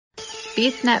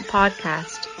BeastNet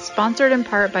Podcast, sponsored in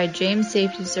part by James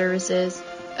Safety Services,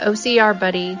 OCR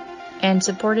Buddy, and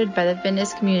supported by the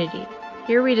fitness community.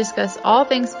 Here we discuss all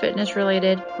things fitness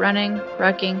related, running,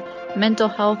 rucking, mental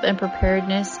health and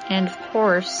preparedness, and of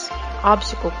course,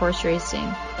 obstacle course racing.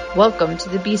 Welcome to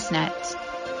the BeastNet.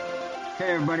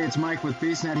 Hey everybody, it's Mike with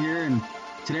BeastNet here, and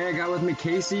today I got with me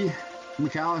Casey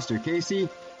McAllister. Casey,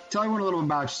 tell everyone a little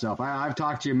about yourself. I've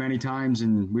talked to you many times,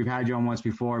 and we've had you on once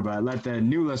before, but let the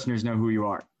new listeners know who you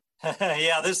are.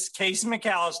 Yeah, this is Casey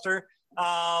McAllister.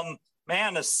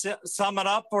 To sum it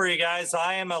up for you guys,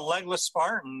 I am a legless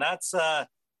Spartan. That's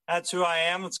who I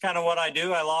am. It's kind of what I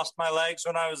do. I lost my legs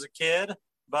when I was a kid,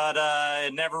 but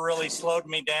it never really slowed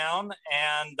me down.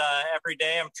 And every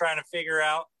day I'm trying to figure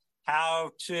out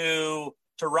how to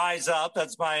rise up.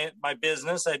 That's my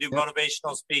business. I do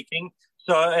motivational speaking.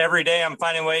 So every day I'm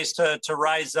finding ways to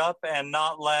rise up and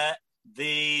not let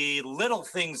the little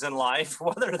things in life,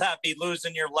 whether that be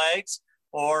losing your legs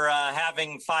or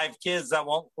having 5 kids that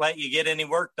won't let you get any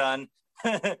work done.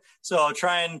 So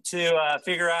trying to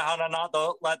figure out how to not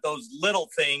let those little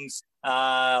things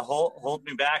hold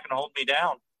me back and hold me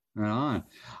down. Right on.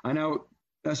 I know.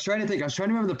 I was trying to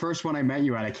remember the first one I met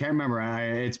you at. I can't remember.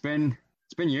 It's been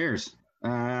years.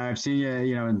 I've seen you,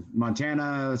 in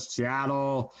Montana,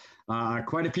 Seattle,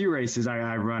 quite a few races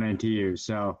I've run into you.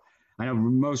 So I know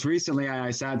most recently I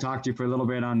sat and talked to you for a little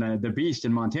bit on the Beast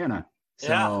in Montana.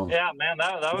 So yeah, man,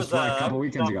 that was like a couple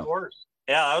weekends ago. Course.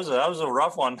 Yeah, that was a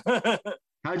rough one.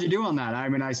 How'd you do on that? I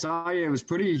mean, I saw you. It was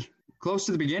pretty close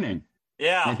to the beginning.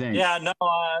 Yeah, I think. Yeah, no,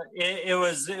 it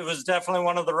was definitely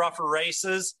one of the rougher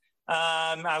races.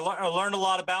 I learned a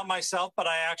lot about myself, but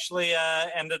I actually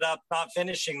ended up not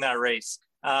finishing that race,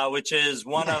 which is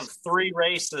one of 3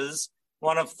 races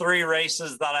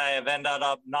that I have ended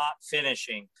up not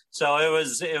finishing. So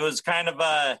it was kind of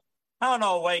a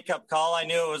wake-up call. I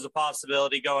knew it was a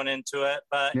possibility going into it,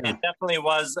 but it definitely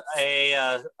was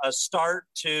a start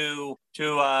to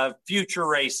future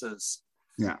races.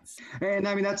 Yeah. And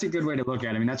I mean, that's a good way to look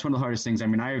at it. I mean, that's one of the hardest things. I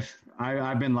mean,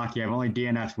 I've been lucky. I've only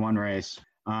DNF'd one race.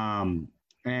 And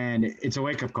it's a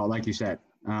wake-up call, like you said.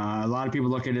 A lot of people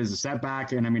look at it as a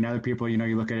setback, and I mean, other people, you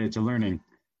look at it as a learning.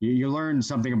 You learn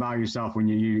something about yourself when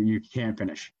you can't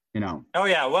finish. Oh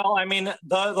yeah, well, I mean,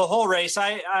 the whole race,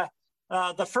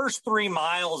 the first 3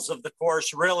 miles of the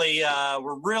course really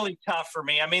were really tough for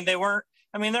me. I mean, there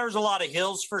was a lot of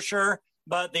hills for sure,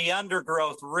 but the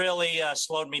undergrowth really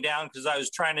slowed me down because I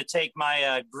was trying to take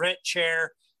my grit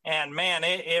chair. And man,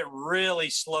 it really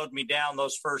slowed me down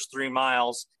those first 3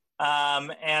 miles.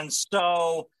 And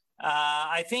so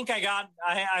I think I got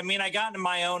into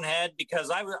my own head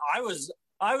because I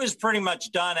was pretty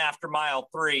much done after mile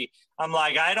 3. I'm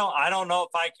like, I don't know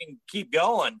if I can keep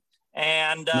going.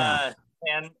 And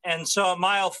so at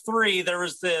mile 3, there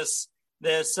was this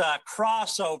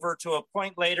crossover to a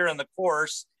point later in the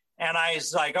course. And I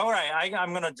was like, all right, I'm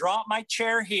going to drop my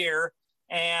chair here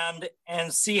and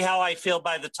see how I feel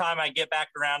by the time I get back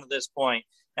around to this point.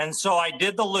 And so I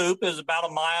did the loop. It was about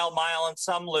a mile and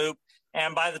some loop.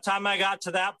 And by the time I got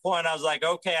to that point, I was like,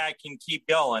 okay, I can keep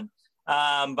going.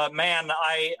 But man,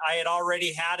 I had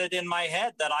already had it in my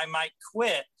head that I might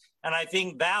quit. And I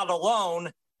think that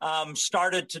alone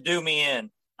started to do me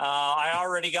in. I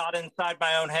already got inside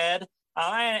my own head.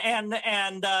 And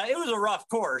it was a rough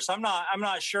course. I'm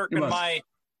not shirking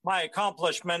my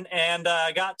accomplishment, and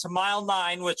I got to mile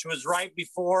 9, which was right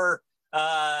before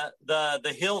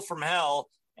the hill from hell,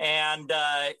 and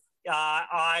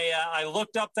I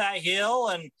looked up that hill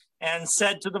and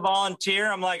said to the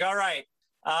volunteer, I'm like, all right,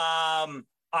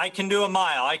 I can do a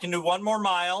mile. I can do 1 more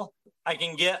mile. I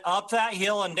can get up that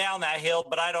hill and down that hill,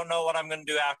 but I don't know what I'm going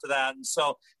to do after that.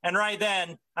 And right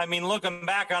then, I mean, looking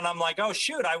back on, I'm like, oh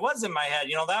shoot, I was in my head,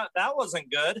 that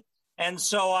wasn't good. And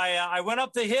so I went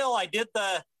up the hill. I did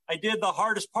the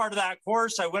hardest part of that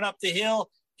course. I went up the hill,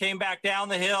 came back down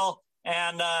the hill,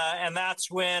 and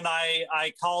that's when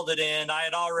I called it in. I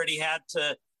had already had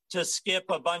to skip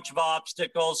a bunch of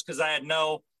obstacles because I had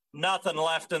nothing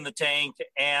left in the tank,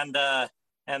 and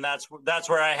that's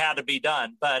where I had to be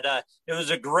done. But it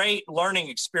was a great learning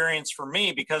experience for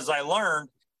me because I learned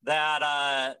that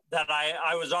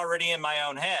I was already in my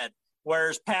own head.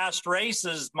 Whereas past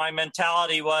races, my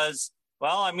mentality was,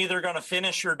 well, I'm either going to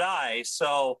finish or die.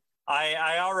 So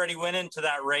I already went into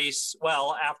that race,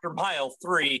 after mile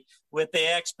 3, with the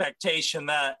expectation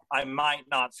that I might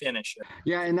not finish it.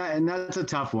 Yeah, and that's a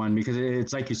tough one because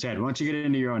it's like you said, once you get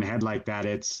into your own head like that,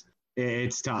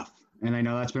 it's tough. And I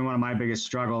know that's been one of my biggest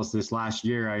struggles this last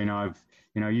year.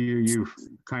 You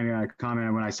kind of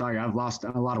commented when I saw you, I've lost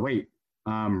a lot of weight.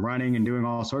 running and doing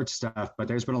all sorts of stuff. But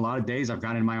there's been a lot of days I've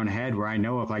gotten in my own head where I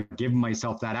know if I give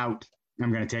myself that out,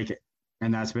 I'm going to take it.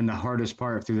 And that's been the hardest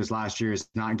part through this last year, is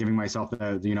not giving myself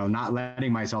not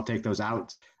letting myself take those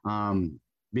out.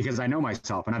 Because I know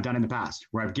myself, and I've done it in the past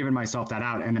where I've given myself that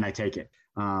out and then I take it.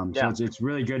 So it's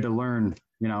really good to learn,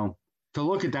 to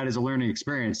look at that as a learning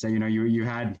experience, that, you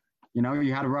had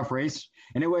a rough race,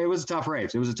 and it was a tough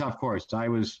race. It was a tough course. I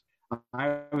was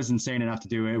insane enough to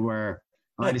do it where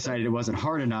I decided it wasn't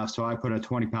hard enough. So I put a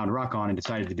 20-pound ruck on and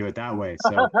decided to do it that way.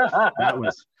 So that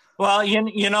was. Well,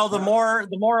 the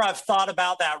more I've thought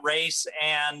about that race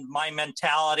and my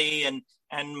mentality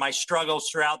and my struggles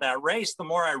throughout that race, the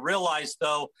more I realize,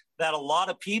 though, that a lot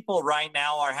of people right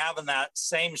now are having that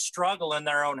same struggle in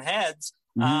their own heads,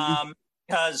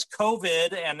 because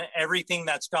COVID and everything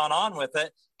that's gone on with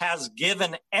it has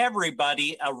given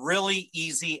everybody a really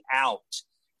easy out.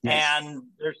 Yes. And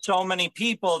there's so many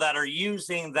people that are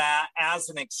using that as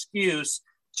an excuse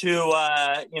to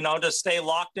stay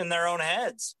locked in their own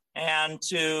heads. And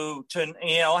to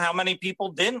how many people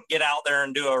didn't get out there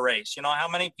and do a race? How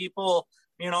many people,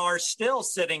 are still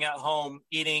sitting at home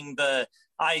eating the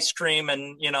ice cream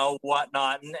and,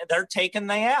 whatnot, and they're taking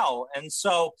the out. And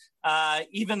so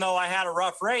even though I had a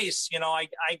rough race,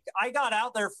 I got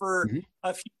out there for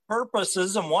a few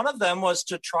purposes. And one of them was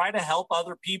to try to help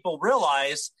other people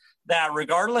realize that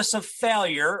regardless of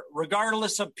failure,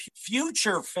 regardless of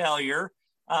future failure,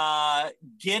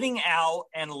 getting out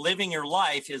and living your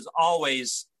life is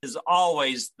always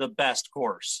the best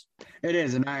course. It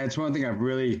is. And it's one thing I've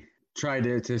really tried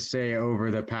to say over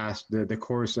the past, the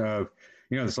course of,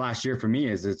 this last year for me,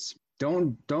 is it's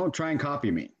don't try and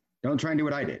copy me. Don't try and do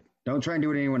what I did. Don't try and do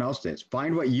what anyone else did.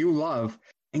 Find what you love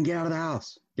and get out of the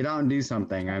house. Get out and do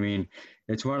something. I mean,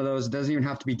 it's one of those, it doesn't even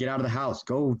have to be get out of the house.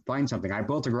 Go find something. I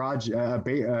built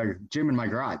a gym in my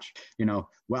garage.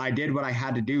 I did what I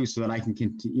had to do so that I can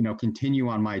continue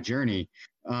on my journey.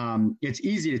 It's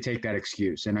easy to take that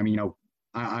excuse. And I mean,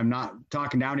 I'm not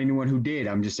talking down to anyone who did.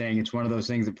 I'm just saying it's one of those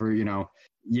things that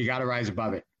you got to rise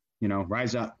above it,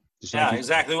 rise up. Yeah,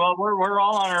 exactly. Well, we're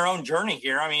all on our own journey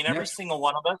here. I mean, every single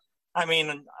one of us. I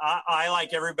mean, I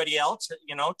like everybody else,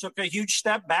 took a huge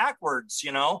step backwards,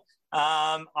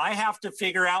 I have to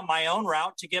figure out my own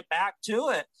route to get back to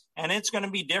it. And it's going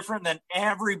to be different than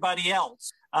everybody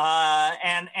else.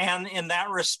 And in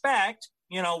that respect,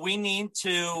 we need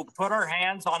to put our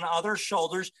hands on other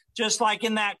shoulders. Just like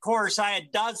in that course, I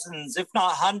had dozens, if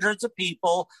not hundreds of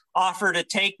people offer to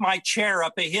take my chair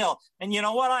up a hill. And you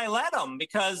know what? I let them,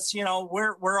 because,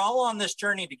 we're all on this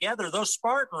journey together. Those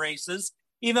Spartan races,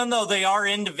 even though they are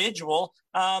individual,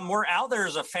 we're out there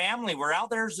as a family. We're out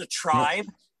there as a tribe.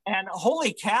 And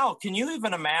holy cow, can you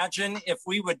even imagine if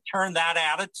we would turn that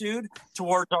attitude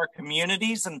towards our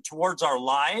communities and towards our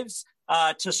lives,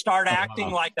 to start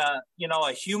acting like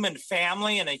a human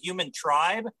family and a human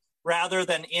tribe rather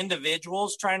than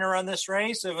individuals trying to run this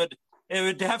race? It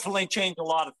would definitely change a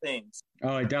lot of things.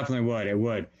 Oh, it definitely would. It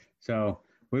would. So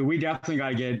we definitely got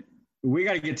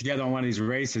to get together on one of these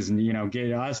races and,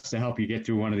 get us to help you get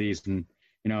through one of these. And,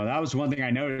 that was one thing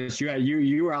I noticed.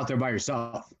 You were out there by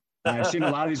yourself. I've seen a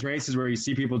lot of these races where you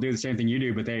see people do the same thing you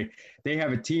do, but they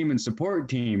have a team and support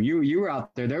team. You were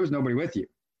out there. There was nobody with you.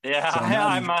 Yeah, so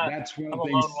I'm a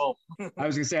lone wolf. I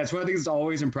was going to say, that's one of the things that's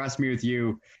always impressed me with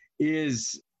you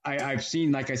is I've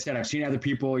seen, like I said, I've seen other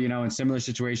people, in similar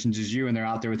situations as you, and they're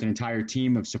out there with an entire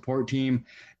team of support team.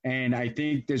 And I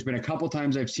think there's been a couple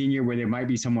times I've seen you where there might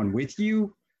be someone with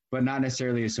you, but not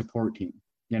necessarily a support team,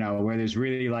 where there's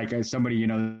really like somebody,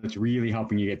 that's really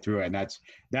helping you get through it. And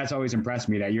that's always impressed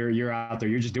me, that you're out there,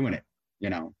 you're just doing it,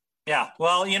 Yeah.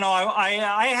 Well,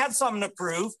 I had something to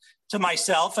prove to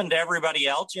myself and to everybody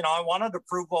else. I wanted to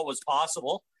prove what was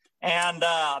possible. And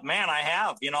man, I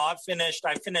have. I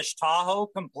finished Tahoe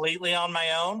completely on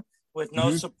my own with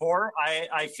no support.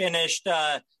 I finished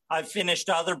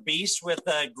other beasts with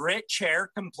a grit chair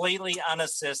completely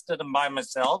unassisted and by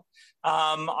myself.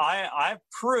 I've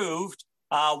proved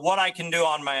what I can do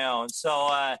on my own.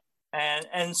 So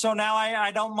and so now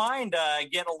I don't mind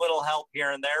getting a little help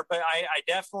here and there, but I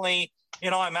definitely,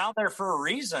 I'm out there for a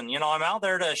reason. I'm out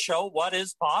there to show what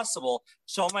is possible.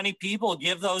 So many people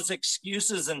give those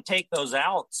excuses and take those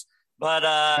outs, but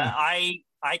I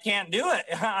can't do it.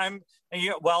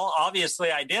 Well,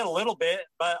 obviously I did a little bit,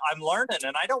 but I'm learning,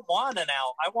 and I don't want an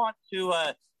out. I want to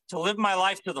live my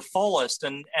life to the fullest,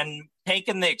 and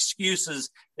taking the excuses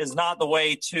is not the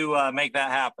way to make that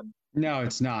happen. No,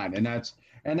 it's not. And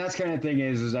that's kind of thing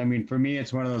is, I mean, for me,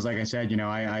 it's one of those, like I said,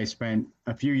 I spent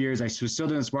a few years, I was still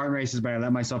doing Spartan races, but I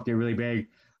let myself get really big.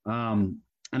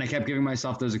 And I kept giving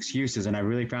myself those excuses. And I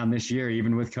really found this year,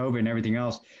 even with COVID and everything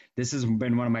else, this has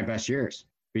been one of my best years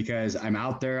because I'm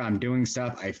out there, I'm doing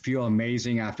stuff. I feel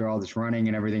amazing after all this running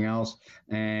and everything else.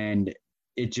 And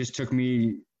it just took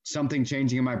me something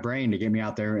changing in my brain to get me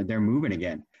out there and they're moving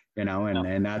again,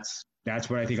 and that's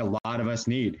what I think a lot of us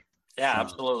need. Yeah,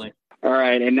 absolutely. All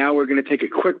right. And now we're going to take a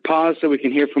quick pause so we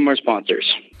can hear from our sponsors.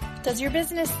 Does your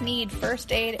business need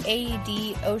first aid,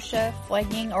 AED, OSHA,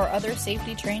 flagging, or other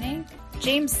safety training?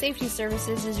 James Safety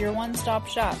Services is your one-stop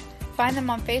shop. Find them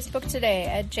on Facebook today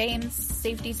at James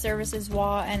Safety Services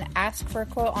WA and ask for a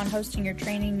quote on hosting your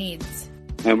training needs.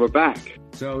 And we're back.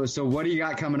 So what do you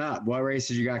got coming up? What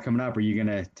races you got coming up? Are you going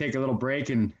to take a little break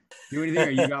and do anything, or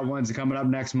you got ones coming up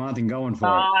next month and going for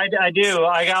it? I do.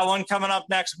 I got one coming up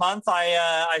next month.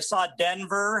 I saw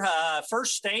Denver,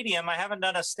 first stadium. I haven't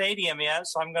done a stadium yet,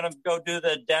 so I'm going to go do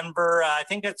the Denver. I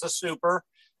think it's a super.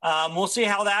 We'll see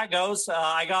how that goes.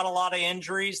 I got a lot of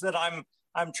injuries that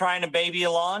I'm trying to baby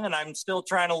along, and I'm still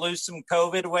trying to lose some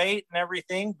COVID weight and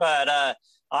everything, but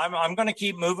I'm going to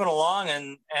keep moving along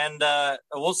and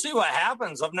we'll see what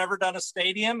happens. I've never done a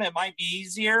stadium. It might be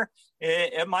easier.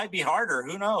 It might be harder.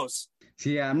 Who knows?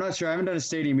 See, yeah, I'm not sure. I haven't done a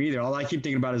stadium either. All I keep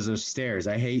thinking about is those stairs.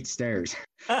 I hate stairs.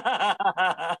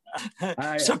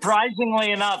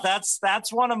 Surprisingly enough,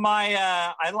 that's one of my,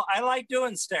 I like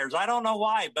doing stairs. I don't know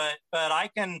why, but I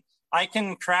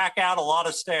can crack out a lot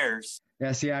of stairs.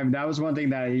 Yeah. See, that was one thing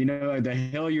that, the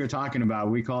hill you were talking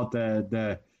about, we call it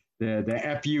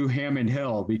the FU Hammond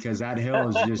Hill, because that hill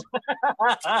is just,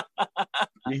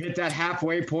 you hit that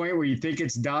halfway point where you think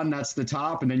it's done. That's the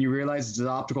top. And then you realize it's an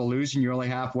optical illusion. You're only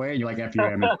halfway and you're like, FU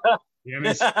Hammond.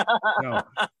 No.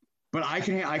 But I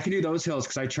can do those hills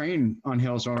because I train on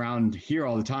hills around here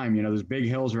all the time. There's big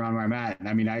hills around where I'm at.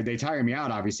 I mean, they tire me out,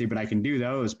 obviously, but I can do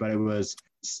those. But it was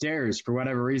stairs, for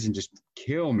whatever reason, just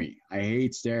kill me. I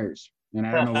hate stairs. And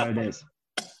I don't know what it is.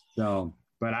 So,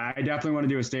 but I definitely want to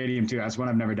do a stadium too. That's one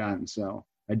I've never done. So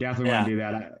I definitely want to do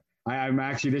that. I'm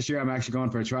actually, this year, I'm actually going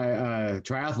for a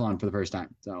triathlon for the first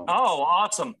time. So. Oh,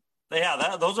 awesome.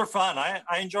 Yeah, those are fun. I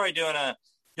enjoy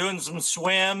doing some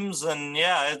swims, and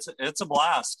yeah, it's a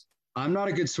blast. I'm not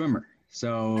a good swimmer.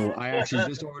 So I actually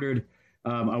just ordered a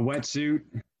wetsuit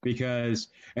because,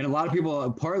 and a lot of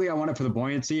people, partly I want it for the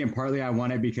buoyancy and partly I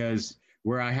want it because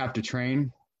where I have to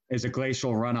train is a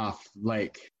glacial runoff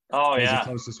lake. Oh, yeah. It's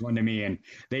the closest one to me. And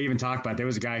they even talked about, there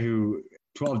was a guy who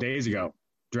 12 days ago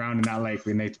drowned in that lake,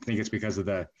 and they think it's because of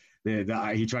the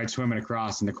he tried swimming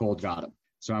across and the cold got him.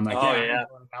 So I'm like, I'm going to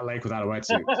that lake without a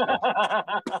wetsuit.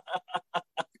 So.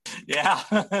 Yeah.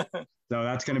 So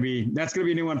that's gonna be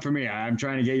a new one for me. I'm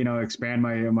trying to get, expand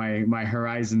my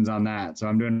horizons on that. So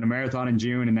I'm doing a marathon in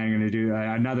June, and then I'm gonna do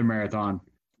another marathon.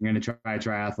 I'm gonna try a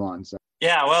triathlon. So.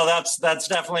 Yeah, well, that's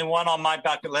definitely one on my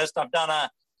bucket list. I've done a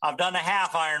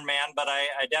half Ironman, but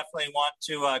I definitely want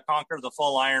to conquer the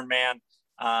full Ironman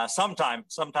sometime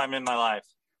in my life.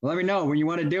 Well, let me know when you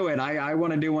want to do it. I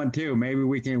want to do one too. Maybe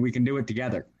we can do it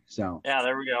together. So yeah,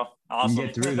 there we go. Awesome. We can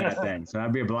get through that then. So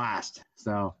that'd be a blast.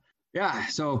 So yeah.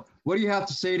 So what do you have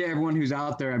to say to everyone who's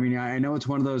out there? I mean, I know it's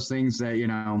one of those things that,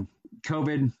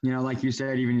 COVID, like you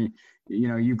said, even,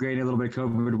 you gained a little bit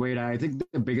of COVID weight. I think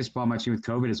the biggest problem I've seen with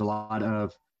COVID is a lot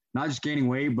of not just gaining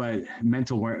weight, but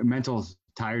mental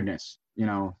tiredness.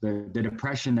 The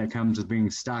depression that comes with being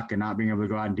stuck and not being able to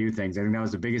go out and do things. I think that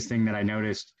was the biggest thing that I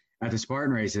noticed at the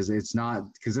Spartan races. It's not,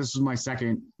 because this was my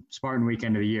second Spartan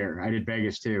weekend of the year. I did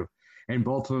Vegas too. And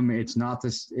both of them, it's not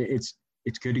this, it's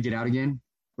good to get out again,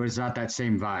 but it's not that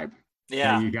same vibe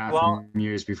that you got from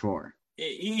years before.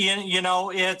 It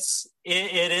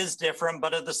is different,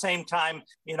 but at the same time,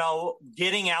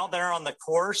 getting out there on the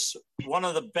course, one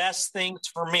of the best things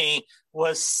for me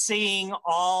was seeing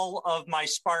all of my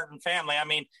Spartan family. I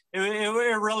mean,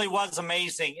 it really was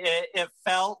amazing. It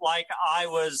felt like I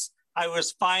was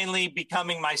finally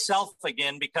becoming myself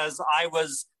again, because I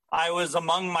was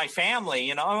among my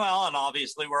family, well, and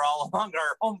obviously we're all among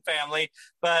our home family,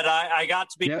 but I got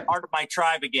to be part of my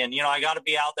tribe again. I got to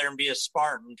be out there and be a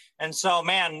Spartan. And so,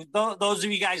 man, those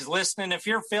of you guys listening, if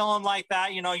you're feeling like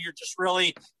that, you're just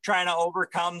really trying to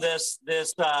overcome this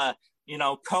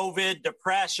COVID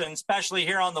depression, especially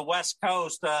here on the West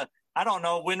Coast. I don't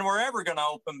know when we're ever going to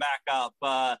open back up.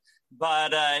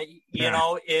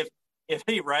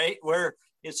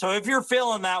 So if you're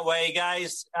feeling that way,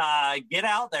 guys, get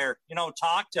out there,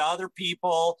 talk to other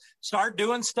people, start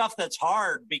doing stuff that's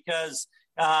hard, because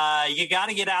you got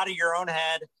to get out of your own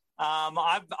head.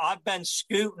 I've been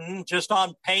scooting just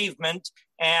on pavement,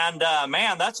 and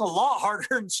man, that's a lot harder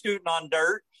than scooting on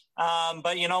dirt.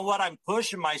 But you know what? I'm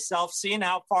pushing myself, seeing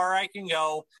how far I can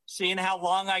go, seeing how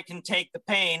long I can take the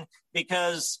pain,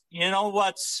 because you know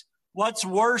what's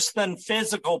worse than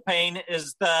physical pain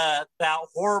is that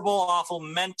horrible, awful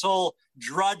mental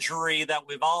drudgery that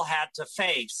we've all had to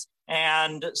face.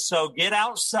 And so get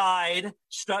outside,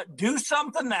 do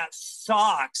something that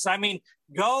sucks. I mean,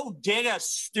 go dig a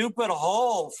stupid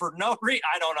hole for no reason.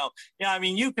 I don't know. I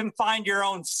mean, you can find your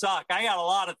own suck. I got a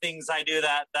lot of things I do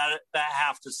that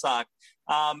have to suck.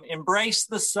 Embrace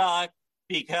the suck,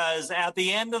 because at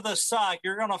the end of the suck,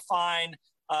 you're going to find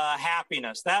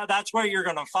happiness. That's what you're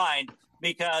going to find,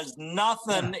 because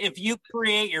nothing, if you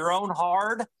create your own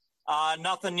hard,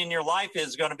 nothing in your life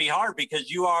is going to be hard, because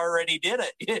you already did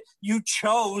it. You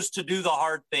chose to do the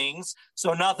hard things.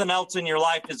 So nothing else in your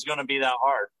life is going to be that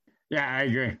hard. Yeah, I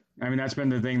agree. I mean, that's been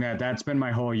the thing that's been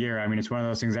my whole year. I mean, it's one of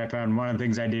those things I found. One of the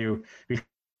things I do,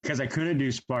 because I couldn't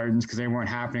do Spartans because they weren't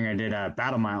happening, I did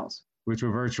battle miles, which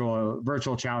were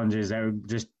virtual challenges that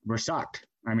just were sucked.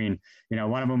 I mean,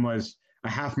 one of them was a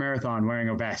half marathon wearing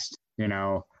a vest,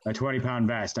 a 20-pound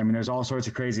vest. I mean, there's all sorts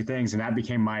of crazy things. And that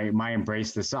became my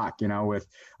embrace the suck, with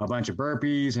a bunch of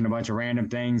burpees and a bunch of random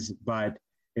things. But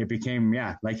it became,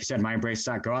 like you said, my embrace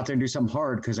suck. Go out there and do something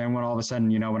hard. Because then when all of a sudden,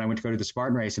 when I went to go to the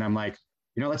Spartan race, and I'm like,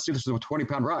 let's do this with a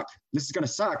 20-pound ruck. This is going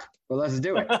to suck, but let's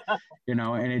do it.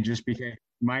 And it just became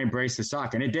my embrace the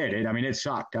suck. And it did. It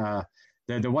sucked.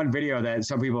 The one video that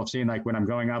some people have seen, like when I'm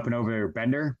going up and over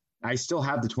Bender, I still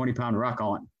have the 20-pound ruck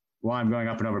on while I'm going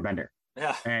up and over Bender.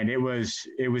 Yeah. And it was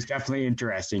definitely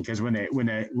interesting, because when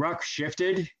the ruck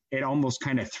shifted, it almost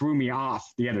kind of threw me off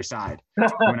the other side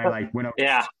when I went over.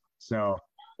 Yeah. So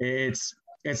it's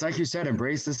like you said,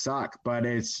 embrace the suck, but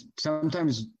it's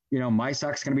sometimes, my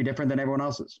suck's going to be different than everyone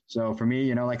else's. So for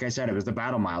me, like I said, it was the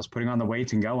battle miles, putting on the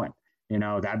weights and going,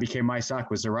 that became my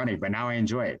suck, was the running, but now I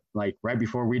enjoy it. Like right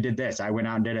before we did this, I went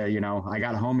out and did I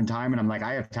got home in time, and I'm like,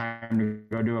 I have time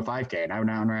to go do a 5K, and I went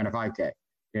out and ran a 5K,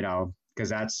 because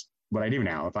that's what I do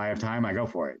now. If I have time, I go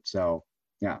for it. So,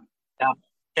 yeah.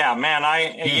 Yeah, man.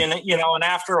 And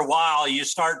after a while, you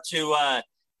start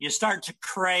to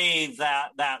crave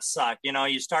that suck.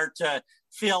 You start to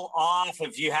feel off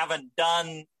if you haven't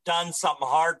done something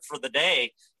hard for the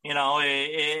day.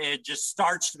 It just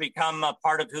starts to become a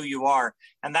part of who you are.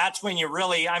 And that's when you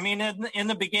really, in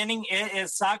the beginning, it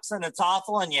sucks and it's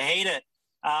awful and you hate it.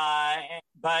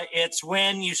 But it's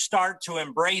when you start to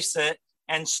embrace it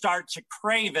and start to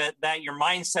crave it that your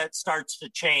mindset starts to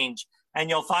change, and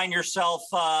you'll find yourself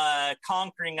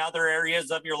conquering other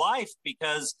areas of your life,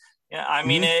 because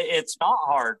it's not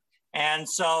hard. And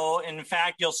so, in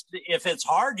fact, if it's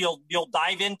hard, you'll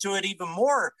dive into it even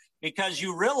more, because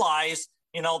you realize,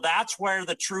 that's where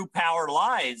the true power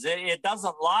lies. It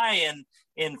doesn't lie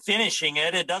in finishing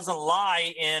it. It doesn't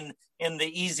lie in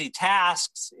the easy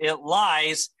tasks. It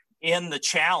lies in the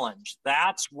challenge.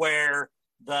 That's where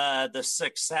the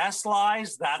success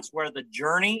lies. That's where the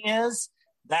journey is.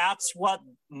 That's what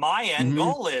my end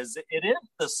goal is. It is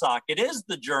the suck. It is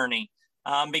the journey.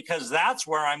 Because that's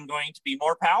where I'm going to be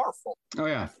more powerful. Oh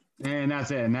yeah, and that's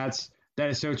it, and that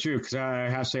is so true. Because I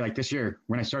have to say, like this year,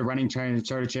 when I started running,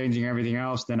 started changing everything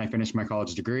else, then I finished my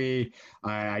college degree.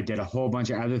 I did a whole bunch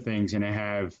of other things, and I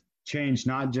have changed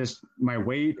not just my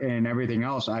weight and everything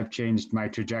else. I've changed my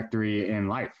trajectory in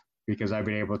life, because I've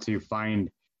been able to find,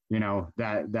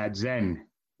 that zen,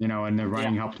 and the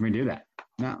running helped me do that.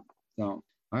 Yeah, so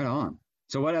right on.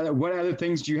 So what other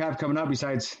things do you have coming up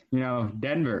besides,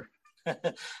 Denver?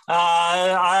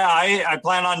 I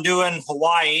plan on doing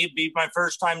Hawaii. Be my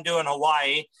first time doing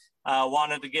Hawaii.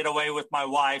 Wanted to get away with my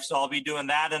wife, so I'll be doing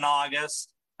that in August.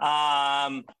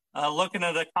 Looking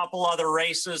at a couple other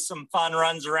races, some fun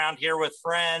runs around here with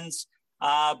friends,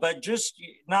 but just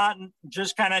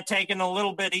kind of taking a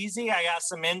little bit easy. I got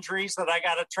some injuries that I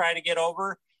got to try to get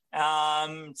over.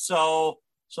 So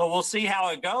we'll see how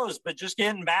it goes, but just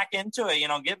getting back into it,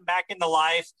 getting back into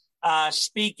life.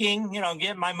 Speaking,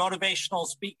 getting my motivational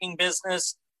speaking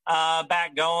business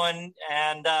back going,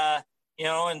 and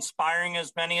inspiring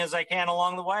as many as I can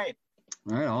along the way.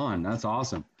 Right on. That's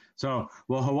awesome. So,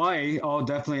 Hawaii,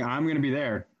 I'm going to be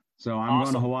there. So I'm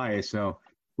going to Hawaii. So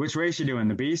which race you doing?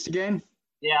 The Beast again?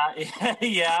 Yeah,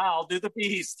 I'll do the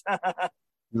Beast.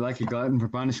 You're like a glutton for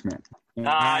punishment. Well,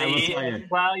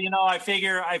 I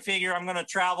figure I'm going to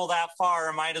travel that far.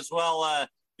 I might as well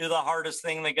do the hardest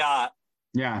thing they got.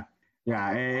 Yeah.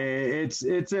 It's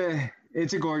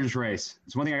a gorgeous race.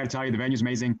 It's one thing I got to tell you. The venue's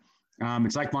amazing.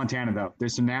 It's like Montana though.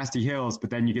 There's some nasty hills, but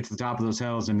then you get to the top of those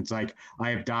hills, and it's like I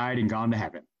have died and gone to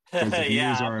heaven. The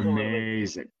views are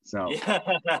amazing. So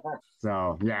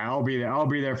yeah, I'll be there. I'll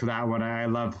be there for that one. I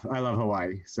love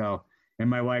Hawaii. So, and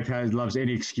my wife loves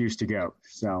any excuse to go.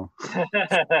 So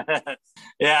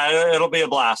yeah, it'll be a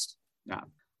blast. Yeah.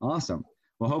 Awesome.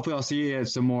 Well, hopefully I'll see you at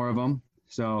some more of them.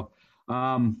 So,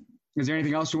 is there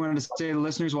anything else you wanted to say to the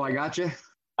listeners while I got you?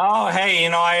 Oh, hey,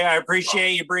 I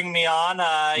appreciate you bringing me on.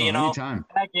 Anytime.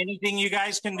 Heck, anything you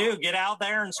guys can do, get out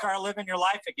there and start living your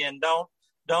life again.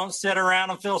 Don't sit around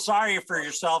and feel sorry for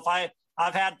yourself.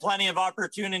 I've had plenty of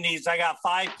opportunities. I got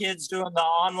 5 kids doing the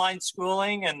online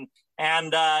schooling, and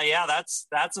yeah, that's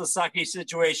a sucky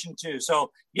situation too.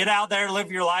 So get out there,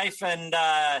 live your life, and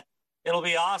it'll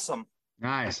be awesome.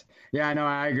 Nice. Yeah, I know.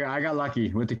 I got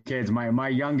lucky with the kids. My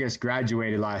youngest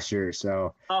graduated last year,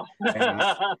 so I didn't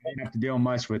have to deal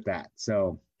much with that.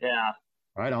 So yeah,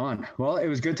 right on. Well, it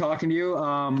was good talking to you.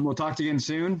 We'll talk to you again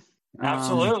soon.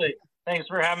 Absolutely. Thanks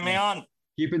for having me on.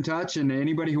 Keep in touch, and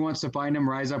anybody who wants to find him,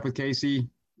 Rise Up with Casey.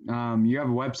 You have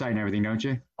a website and everything, don't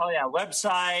you? Oh yeah,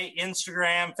 website,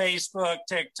 Instagram, Facebook,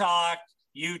 TikTok,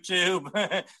 YouTube,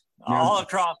 all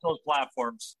across those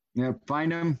platforms. Yeah,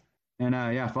 find him and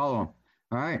follow him.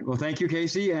 All right. Well, thank you,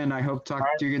 Casey, and I hope to talk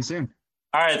to you again soon.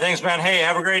 All right. Thanks, man. Hey,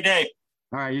 have a great day.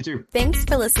 All right. You too. Thanks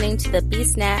for listening to the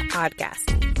BeastNet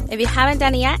podcast. If you haven't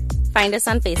done it yet, find us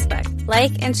on Facebook,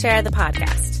 like and share the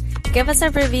podcast. Give us a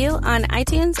review on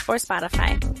iTunes or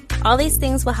Spotify. All these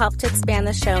things will help to expand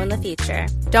the show in the future.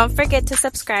 Don't forget to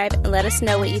subscribe and let us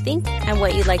know what you think and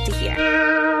what you'd like to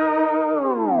hear.